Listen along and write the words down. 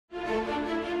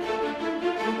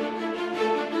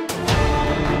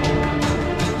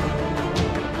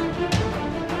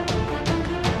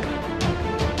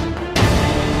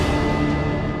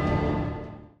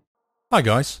Hi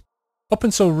guys. Up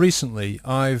until recently,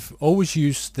 I've always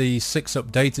used the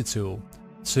 6updater tool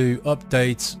to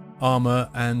update Armour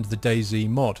and the DayZ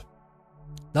mod.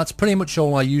 That's pretty much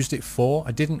all I used it for.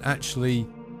 I didn't actually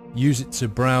use it to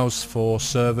browse for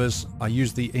servers. I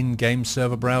used the in-game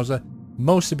server browser,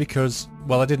 mostly because,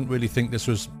 well, I didn't really think this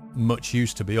was much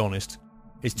use, to be honest.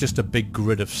 It's just a big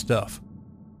grid of stuff.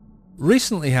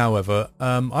 Recently, however,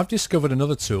 I've discovered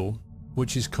another tool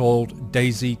which is called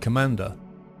DayZ Commander.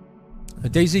 A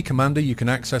DayZ Commander you can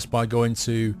access by going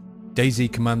to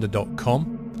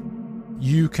dayzcommander.com.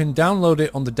 You can download it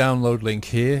on the download link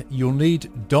here. You'll need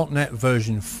 .NET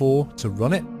version 4 to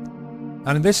run it.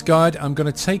 And in this guide I'm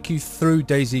going to take you through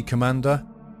DayZ Commander,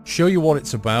 show you what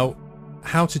it's about,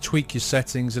 how to tweak your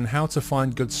settings and how to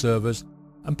find good servers,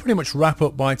 and pretty much wrap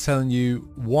up by telling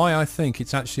you why I think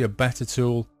it's actually a better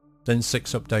tool than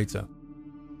 6updater.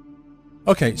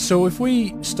 Okay, so if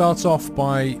we start off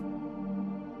by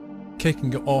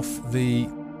kicking off the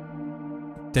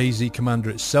DayZ Commander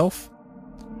itself,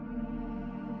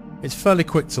 it's fairly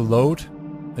quick to load,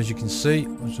 as you can see.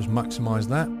 Let's just maximize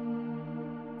that.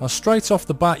 Now straight off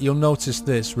the bat you'll notice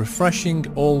this,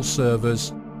 refreshing all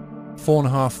servers,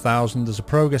 4,500. There's a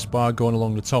progress bar going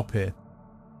along the top here.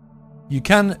 You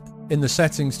can in the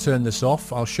settings turn this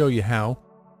off, I'll show you how,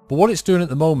 but what it's doing at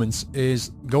the moment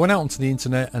is going out onto the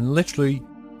internet and literally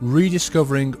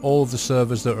rediscovering all of the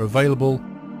servers that are available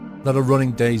that are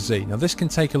running DayZ. Now this can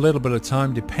take a little bit of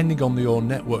time depending on your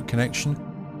network connection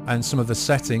and some of the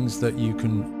settings that you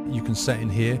can set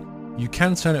in here. You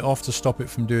can turn it off to stop it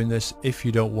from doing this if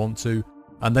you don't want to,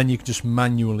 and then you can just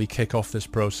manually kick off this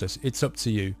process. It's up to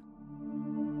you.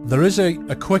 There is a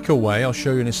quicker way, I'll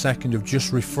show you in a second, of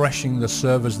just refreshing the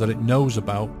servers that it knows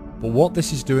about, but what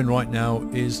this is doing right now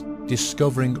is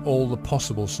discovering all the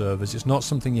possible servers. It's not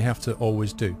something you have to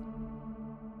always do.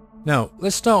 Now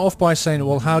let's start off by saying,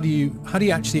 well, how do you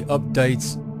actually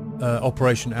update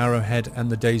Operation Arrowhead and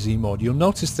the DayZ mod? You'll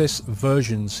notice this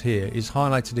versions here is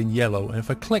highlighted in yellow, and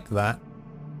if I click that,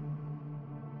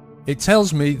 it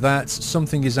tells me that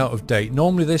something is out of date.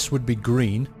 Normally this would be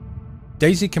green.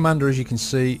 DayZ Commander, as you can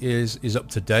see, is up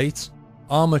to date.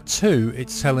 Armour 2,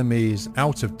 it's telling me, is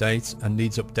out of date and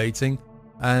needs updating,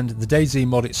 and the DayZ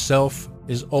mod itself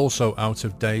is also out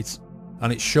of date,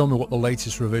 and it's showing me what the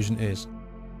latest revision is.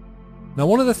 Now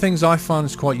one of the things I find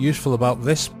is quite useful about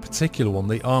this particular one,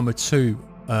 the Armour 2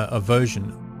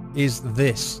 version, is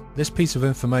this piece of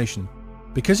information.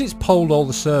 Because it's polled all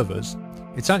the servers,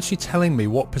 it's actually telling me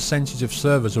what percentage of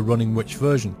servers are running which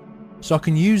version. So I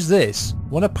can use this,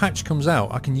 when a patch comes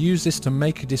out, I can use this to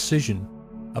make a decision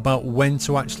about when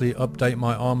to actually update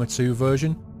my Armour 2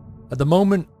 version. At the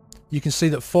moment you can see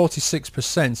that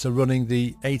 46% are running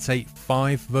the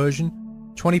 885 version,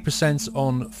 20%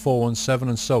 on 417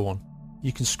 and so on.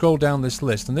 You can scroll down this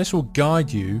list and this will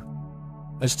guide you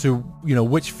as to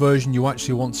which version you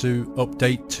actually want to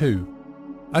update to.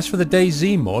 As for the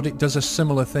DayZ mod, it does a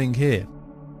similar thing here.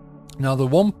 Now the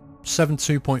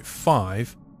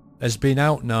 172.5 has been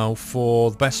out now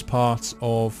for the best part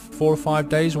of 4 or 5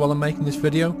 days while I'm making this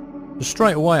video. So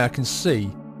straight away I can see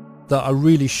that I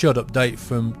really should update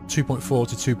from 2.4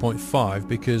 to 2.5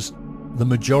 because the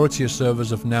majority of servers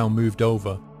have now moved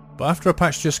over. But after a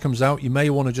patch just comes out, you may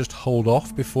want to just hold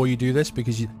off before you do this,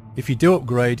 because if you do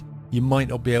upgrade, you might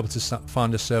not be able to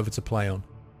find a server to play on.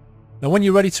 Now when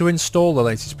you're ready to install the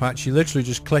latest patch, you literally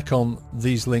just click on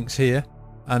these links here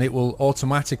and it will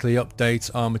automatically update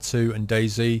Armour 2 and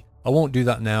DayZ. I won't do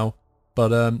that now,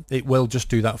 but it will just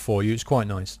do that for you. It's quite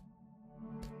nice.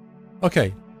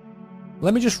 Okay,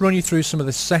 let me just run you through some of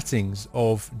the settings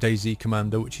of DayZ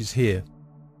Commander, which is here.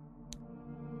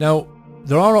 Now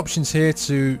there are options here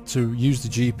to use the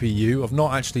GPU. I've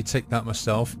not actually ticked that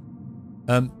myself.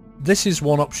 This is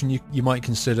one option you might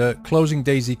consider, closing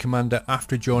DayZ Commander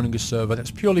after joining a server. That's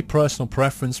purely personal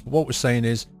preference, but what we're saying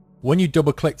is, when you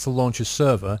double click to launch a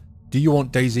server, do you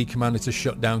want DayZ Commander to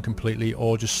shut down completely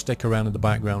or just stick around in the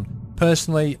background?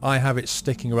 Personally, I have it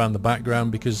sticking around the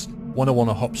background because when I want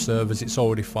to hop servers, it's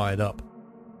already fired up.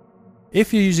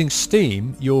 If you're using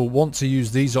Steam, you'll want to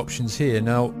use these options here.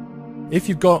 Now, if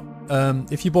you bought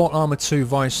Armour 2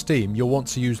 via Steam, you'll want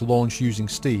to use launch using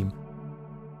Steam.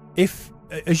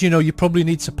 As you know, you probably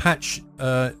need to patch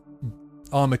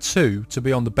Armour 2 to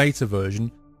be on the beta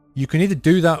version. You can either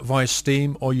do that via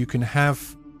Steam, or you can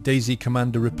have DayZ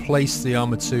Commander replace the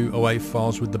Armour 2 OA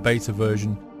files with the beta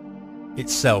version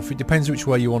itself. It depends which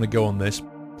way you want to go on this.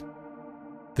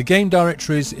 The game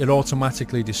directories it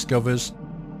automatically discovers.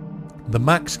 The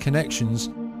max connections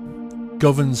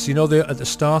governs, at the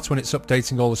start when it's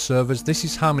updating all the servers, this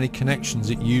is how many connections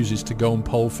it uses to go and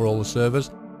poll for all the servers.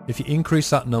 If you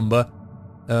increase that number,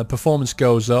 performance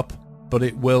goes up, but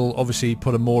it will obviously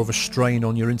put more of a strain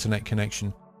on your internet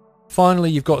connection.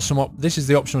 Finally, you've got this is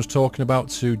the option I was talking about,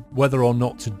 to whether or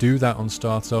not to do that on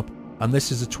startup, and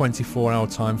this is a 24-hour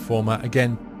time format.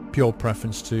 Again, pure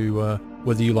preference to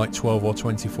whether you like 12 or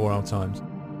 24-hour times.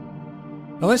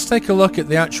 Now let's take a look at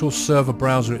the actual server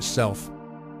browser itself.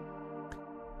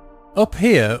 Up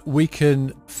here we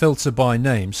can filter by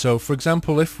name. So for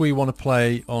example, if we want to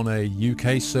play on a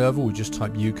UK server, we just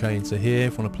type UK into here.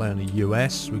 If we want to play on a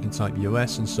US, we can type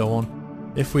US, and so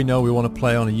on. If we know we want to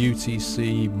play on a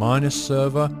UTC-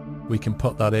 server, we can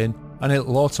put that in and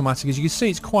it'll automatically, as you can see,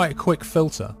 it's quite a quick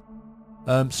filter.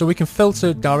 So we can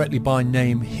filter directly by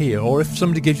name here, or if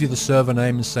somebody gives you the server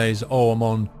name and says, oh, I'm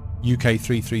on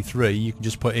UK333, you can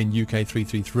just put in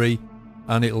UK333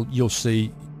 and you'll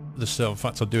see the server. In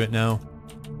fact, I'll do it now.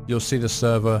 You'll see the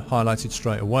server highlighted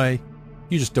straight away.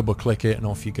 You just double click it and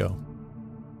off you go.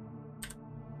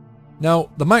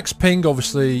 Now the max ping,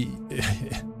 obviously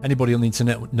anybody on the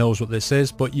internet knows what this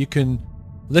is, but you can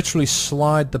literally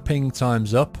slide the ping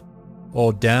times up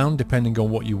or down depending on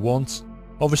what you want.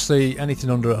 Obviously anything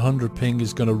under 100 ping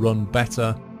is going to run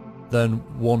better than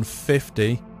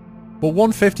 150. But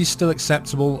 150 is still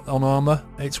acceptable on Armour.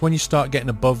 It's when you start getting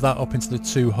above that, up into the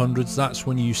 200s, that's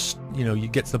when you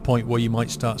get to the point where you might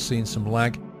start seeing some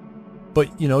lag. But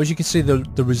as you can see,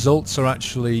 the results are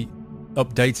actually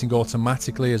updating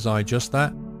automatically as I adjust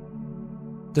that.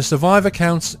 The survivor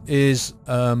count is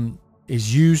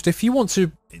used if you want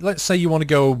to. Let's say you want to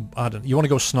go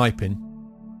sniping,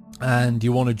 and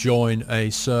you want to join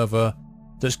a server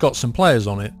that's got some players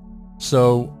on it.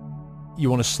 So you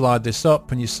want to slide this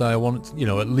up and you say, I want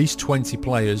at least 20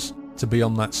 players to be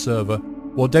on that server.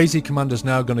 Well, DayZ Commander is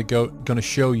now going to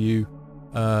show you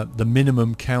the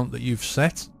minimum count that you've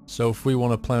set. So if we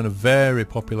want to play on a very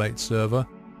populated server,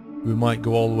 we might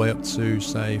go all the way up to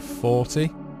say 40.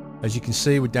 As you can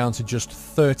see, we're down to just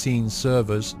 13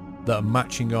 servers that are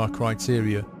matching our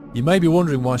criteria. You may be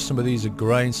wondering why some of these are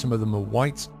grey and some of them are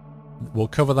white. We'll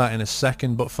cover that in a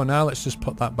second, but for now let's just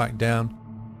put that back down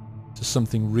to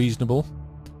something reasonable.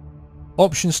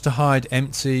 Options to hide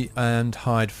empty and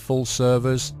hide full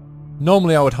servers.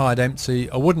 Normally I would hide empty.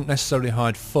 I wouldn't necessarily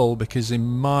hide full, because in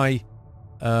my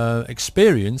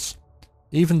experience,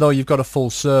 even though you've got a full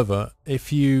server,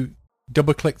 if you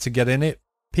double click to get in it,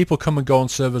 people come and go on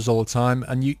servers all the time,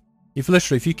 and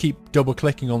if you keep double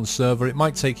clicking on the server, it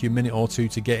might take you a minute or two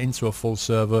to get into a full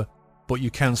server, but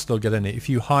you can still get in it. If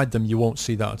you hide them, you won't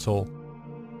see that at all.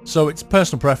 So it's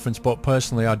personal preference, but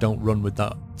personally I don't run with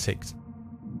that ticked.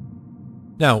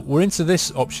 Now we're into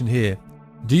this option here.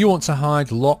 Do you want to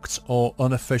hide locked or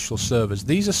unofficial servers?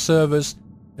 These are servers,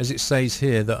 as it says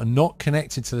here, that are not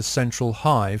connected to the central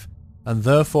hive and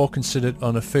therefore considered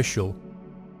unofficial.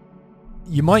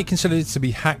 You might consider it to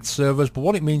be hacked servers, but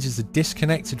what it means is they're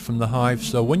disconnected from the hive,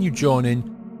 so when you join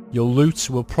in, your loot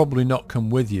will probably not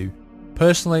come with you.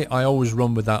 Personally, I always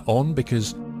run with that on,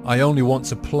 because I only want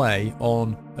to play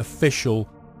on official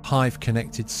hive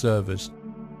connected servers.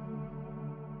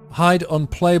 Hide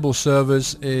unplayable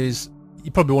servers is,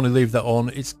 you probably want to leave that on.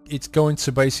 It's going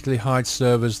to basically hide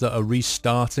servers that are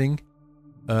restarting,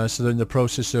 so they're in the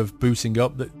process of booting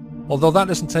up. Although that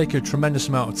doesn't take a tremendous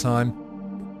amount of time,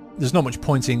 there's not much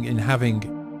point in having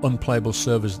unplayable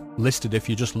servers listed if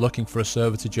you're just looking for a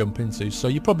server to jump into, so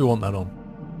you probably want that on.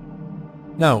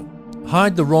 Now,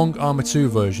 hide the wrong Arma 2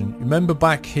 version. Remember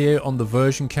back here on the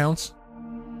version count?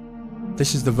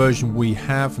 This is the version we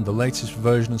have and the latest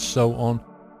version and so on.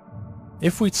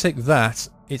 If we tick that,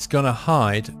 it's going to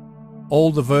hide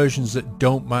all the versions that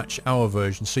don't match our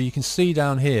version. So you can see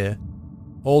down here,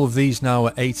 all of these now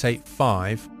are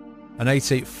 885, and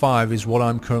 885 is what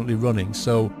I'm currently running.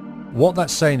 So what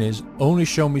that's saying is, only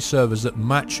show me servers that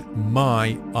match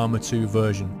my Arma 2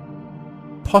 version.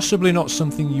 Possibly not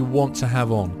something you want to have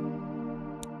on.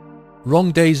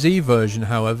 Wrong DayZ version,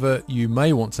 however, you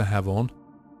may want to have on.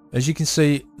 As you can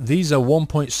see, these are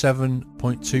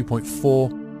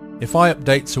 1.7.2.4. If I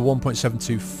update to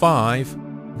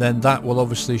 1.725, then that will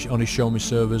obviously only show me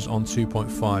servers on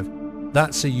 2.5.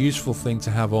 That's a useful thing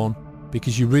to have on,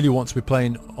 because you really want to be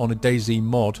playing on a DayZ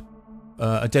mod,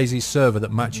 a DayZ server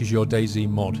that matches your DayZ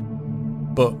mod.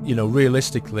 But,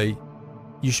 realistically,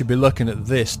 you should be looking at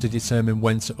this to determine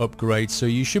when to upgrade, so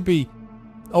you should be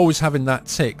always having that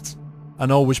ticked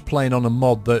and always playing on a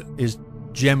mod that is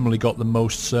generally got the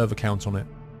most server count on it.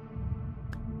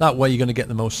 That way you're going to get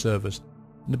the most servers.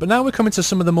 But now we're coming to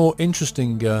some of the more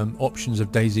interesting options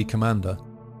of DayZ Commander.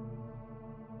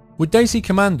 With DayZ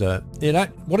Commander,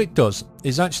 what it does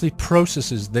is actually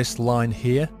processes this line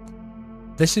here.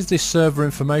 This is the server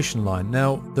information line.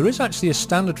 Now, there is actually a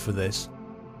standard for this,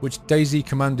 which DayZ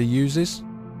Commander uses.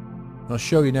 I'll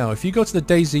show you now. If you go to the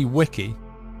DayZ wiki,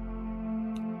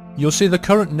 you'll see the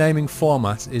current naming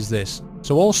format is this.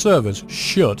 So all servers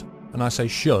should, and I say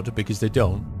should because they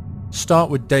don't, start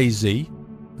with DayZ.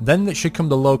 Then it should come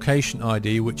the location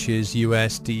ID, which is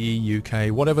US, DE,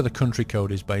 UK, whatever the country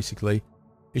code is basically.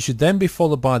 It should then be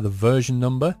followed by the version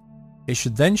number. It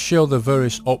should then show the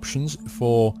various options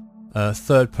for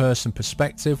third person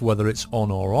perspective, whether it's on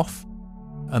or off.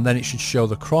 And then it should show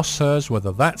the crosshairs,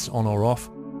 whether that's on or off.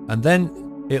 And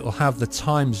then it'll have the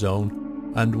time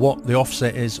zone and what the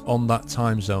offset is on that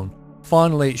time zone.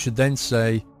 Finally, it should then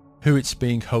say who it's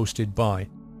being hosted by.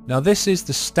 Now this is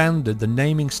the standard, the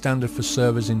naming standard for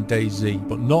servers in DayZ,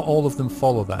 but not all of them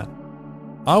follow that.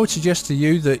 I would suggest to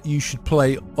you that you should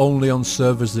play only on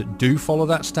servers that do follow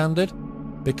that standard,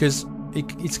 because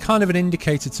it's kind of an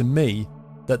indicator to me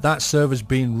that that server's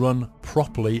being run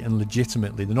properly and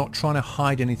legitimately. They're not trying to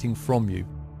hide anything from you.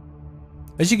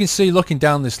 As you can see looking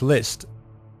down this list,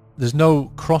 there's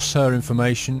no crosshair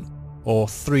information or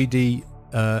 3D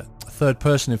third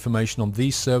person information on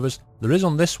these servers. There is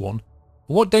on this one.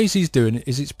 What DayZ's doing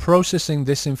is it's processing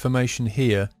this information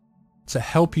here to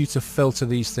help you to filter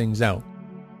these things out.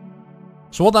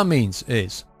 So what that means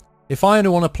is, if I only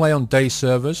want to play on day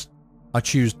servers, I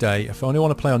choose day. If I only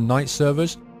want to play on night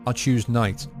servers, I choose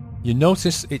night. You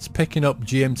notice it's picking up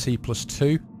GMT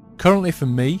 +2. Currently for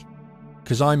me,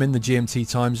 because I'm in the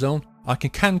GMT time zone, I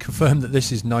can confirm that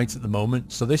this is night at the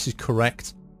moment, so this is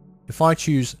correct. If I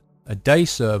choose a day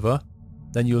server,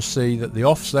 then you'll see that the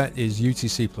offset is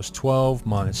UTC +12,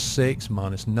 -6,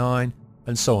 -9,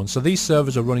 and so on. So these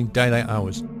servers are running daylight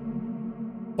hours.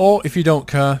 Or if you don't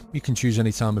care, you can choose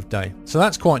any time of day. So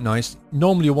that's quite nice.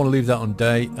 Normally you want to leave that on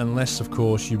day, unless of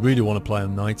course you really want to play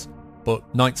on night. But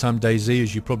nighttime DayZ,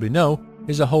 as you probably know,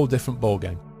 is a whole different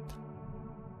ballgame.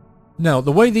 Now,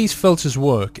 the way these filters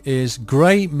work is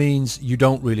grey means you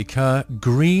don't really care,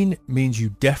 green means you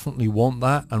definitely want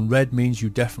that, and red means you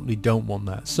definitely don't want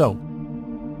that. So,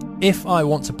 if I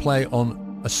want to play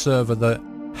on a server that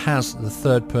has the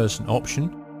third person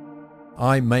option,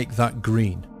 I make that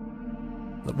green.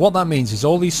 What that means is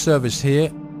all these servers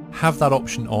here have that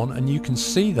option on, and you can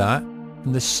see that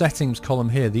in the settings column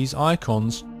here. These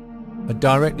icons are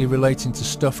directly relating to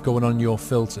stuff going on in your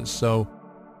filters. So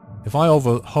if I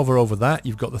hover over that,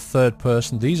 you've got the third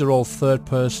person. These are all third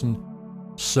person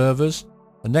servers.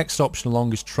 The next option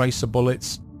along is tracer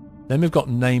bullets. Then we've got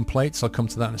nameplates, I'll come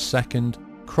to that in a second,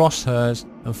 crosshairs,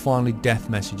 and finally death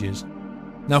messages.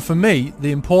 Now for me,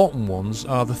 the important ones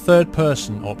are the third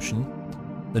person option,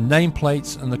 the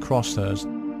nameplates and the crosshairs.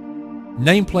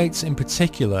 Nameplates in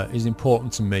particular is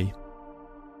important to me.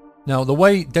 Now the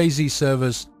way DayZ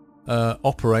servers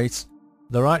operate,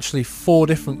 there are actually 4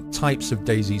 different types of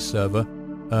DayZ server.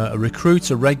 A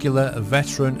recruit, a regular, a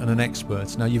veteran, and an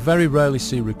expert. Now you very rarely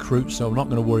see recruits, so I'm not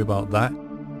going to worry about that.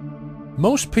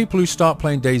 Most people who start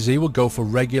playing DayZ will go for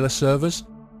regular servers.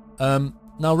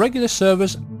 Now regular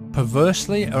servers,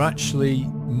 perversely, are actually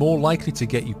more likely to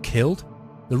get you killed.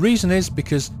 The reason is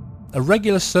because a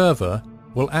regular server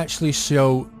will actually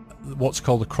show what's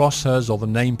called the crosshairs or the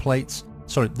nameplates.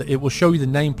 Sorry, it will show you the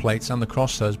nameplates and the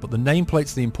crosshairs, but the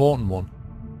nameplate's the important one.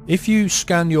 If you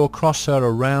scan your crosshair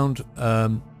around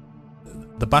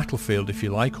the battlefield, if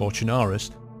you like, or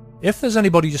Chinaris, if there's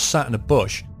anybody just sat in a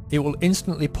bush, it will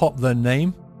instantly pop their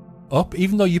name up.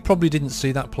 Even though you probably didn't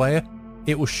see that player,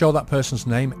 it will show that person's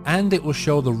name and it will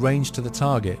show the range to the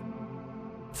target.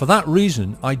 For that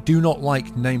reason, I do not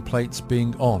like nameplates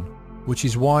being on, which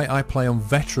is why I play on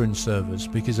veteran servers,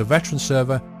 because a veteran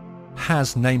server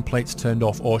has nameplates turned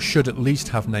off, or should at least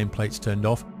have nameplates turned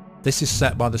off. This is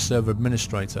set by the server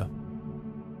administrator.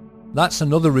 That's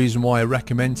another reason why I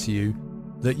recommend to you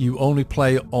that you only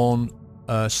play on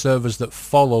servers that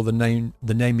follow the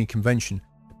naming convention,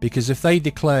 because if they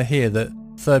declare here that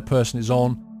third person is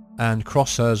on and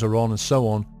crosshairs are on and so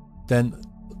on, then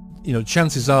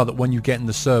chances are that when you get in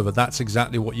the server, that's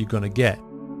exactly what you're going to get.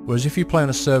 Whereas if you play on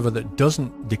a server that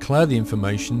doesn't declare the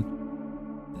information,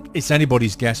 it's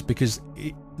anybody's guess, because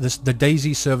the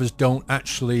DayZ servers don't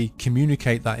actually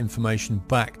communicate that information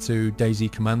back to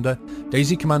DayZ Commander.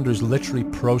 DayZ Commander is literally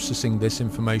processing this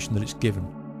information that it's given.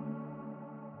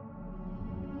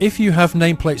 If you have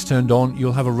nameplates turned on,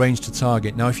 you'll have a range to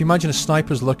target. Now if you imagine a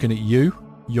sniper's looking at you,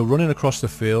 you're running across the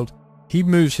field, he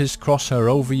moves his crosshair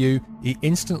over you, he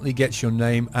instantly gets your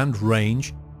name and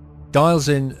range, dials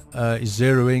in is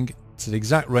zeroing to the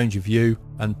exact range of you,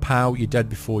 and pow, you're dead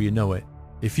before you know it.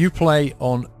 If you play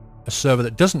on a server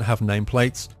that doesn't have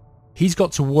nameplates, he's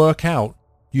got to work out,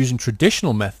 using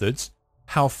traditional methods,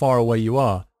 how far away you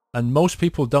are. And most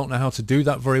people don't know how to do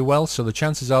that very well, so the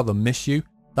chances are they'll miss you.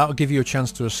 That'll give you a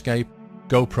chance to escape,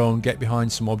 go prone, get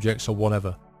behind some objects or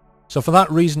whatever. So for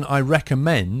that reason I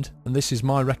recommend, and this is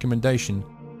my recommendation,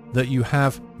 that you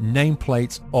have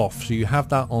nameplate off, so you have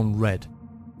that on red.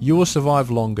 You will survive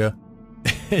longer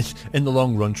in the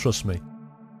long run, trust me.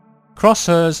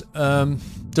 Crosshairs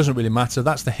doesn't really matter.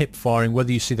 That's the hip firing,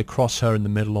 whether you see the crosshair in the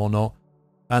middle or not.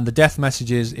 And the death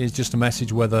messages is just a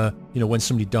message whether, you know, when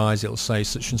somebody dies it'll say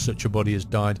such and such a body has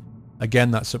died. Again,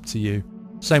 that's up to you.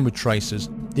 Same with tracers.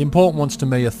 The important ones to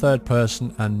me are third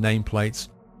person and nameplates.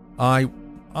 I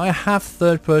have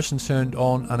third person turned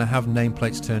on and I have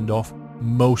nameplates turned off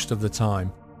most of the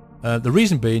time. The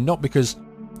reason being, not because,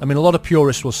 I mean, a lot of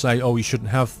purists will say, oh, you shouldn't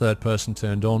have third person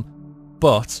turned on,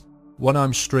 but when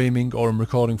I'm streaming or I'm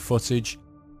recording footage,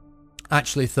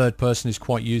 actually third person is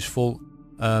quite useful,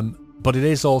 but it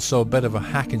is also a bit of a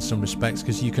hack in some respects,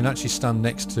 because you can actually stand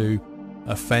next to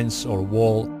a fence or a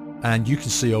wall and you can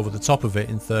see over the top of it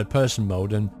in third person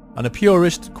mode, and a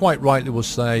purist quite rightly will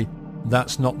say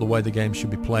that's not the way the game should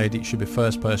be played. It should be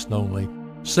first person only.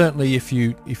 Certainly if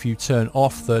you turn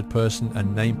off third person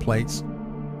and nameplates,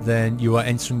 then you are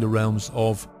entering the realms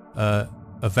of a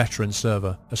veteran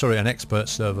server, an expert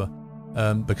server,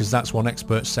 because that's what an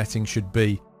expert setting should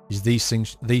be, is these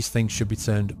things should be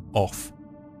turned off.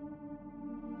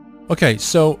 Okay,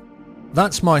 so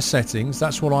that's my settings.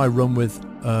 That's what I run with,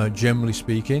 generally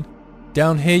speaking.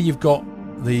 Down here you've got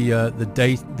the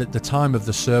date, the time of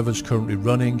the servers currently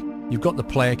running. You've got the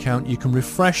player count. You can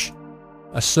refresh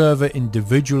a server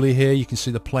individually here. You can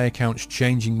see the player counts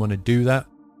changing when I do that.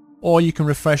 Or you can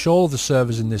refresh all of the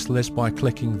servers in this list by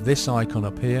clicking this icon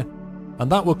up here, and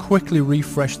that will quickly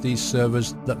refresh these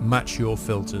servers that match your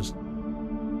filters.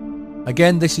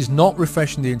 Again, this is not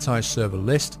refreshing the entire server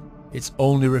list. It's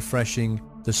only refreshing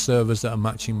the servers that are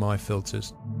matching my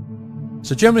filters.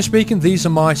 So generally speaking, these are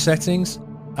my settings,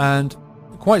 and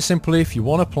quite simply, if you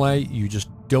want to play, you just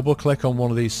double click on one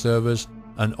of these servers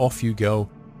and off you go.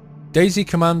 DayZ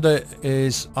Commander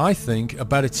is, I think, a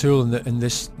better tool in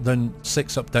this than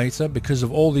 6 Updater because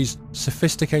of all these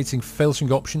sophisticated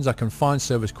filtering options. I can find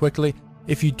servers quickly.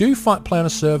 If you do play on a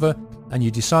server and you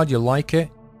decide you like it,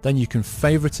 then you can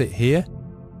favorite it here.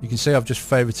 You can see I've just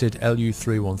favorited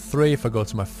LU313. If I go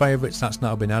to my favorites, that's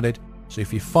now been added. So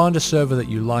if you find a server that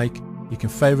you like, you can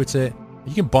favorite it.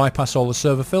 You can bypass all the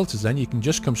server filters then. You can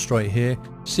just come straight here,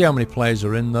 see how many players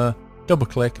are in there, double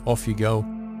click, off you go.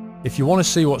 If you want to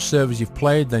see what servers you've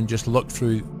played, then just look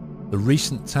through the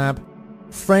recent tab.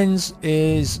 Friends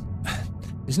is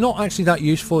not actually that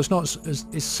useful. It's not as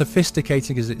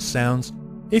sophisticated as it sounds.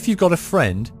 If you've got a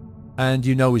friend and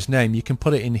you know his name, you can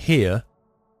put it in here.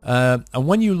 And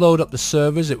when you load up the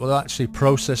servers, it will actually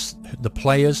process the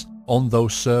players on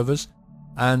those servers.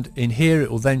 And in here,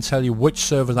 it will then tell you which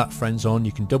server that friend's on.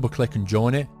 You can double click and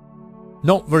join it.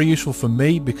 Not very useful for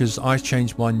me because I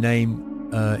change my name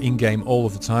in-game all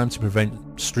of the time to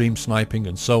prevent stream sniping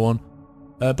and so on.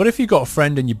 But if you've got a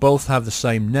friend and you both have the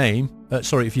same name,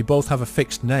 if you both have a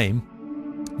fixed name,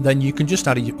 then you can just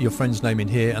add your friend's name in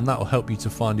here, and that will help you to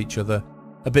find each other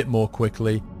a bit more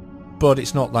quickly. But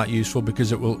it's not that useful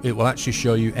because it will actually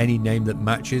show you any name that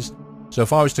matches. So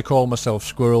if I was to call myself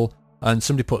Squirrel and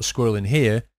somebody put Squirrel in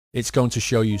here, it's going to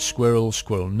show you Squirrel,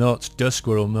 Squirrel Nut,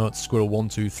 Squirrel Nut, Squirrel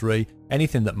 123,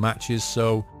 anything that matches.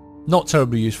 So not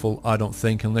terribly useful, I don't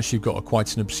think, unless you've got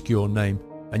quite an obscure name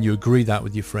and you agree that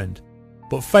with your friend.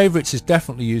 But favorites is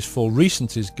definitely useful,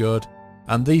 recent is good,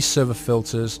 and these server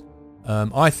filters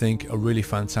I think are really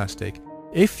fantastic.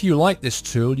 If you like this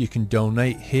tool, you can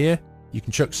donate here. You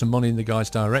can chuck some money in the guy's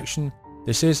direction.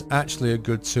 This is actually a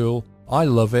good tool. I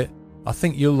love it. I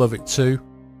think you'll love it too.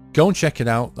 Go and check it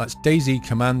out. That's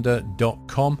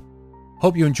DayZCommander.com.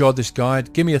 Hope you enjoyed this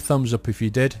guide. Give me a thumbs up if you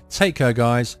did. Take care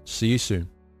guys. See you soon.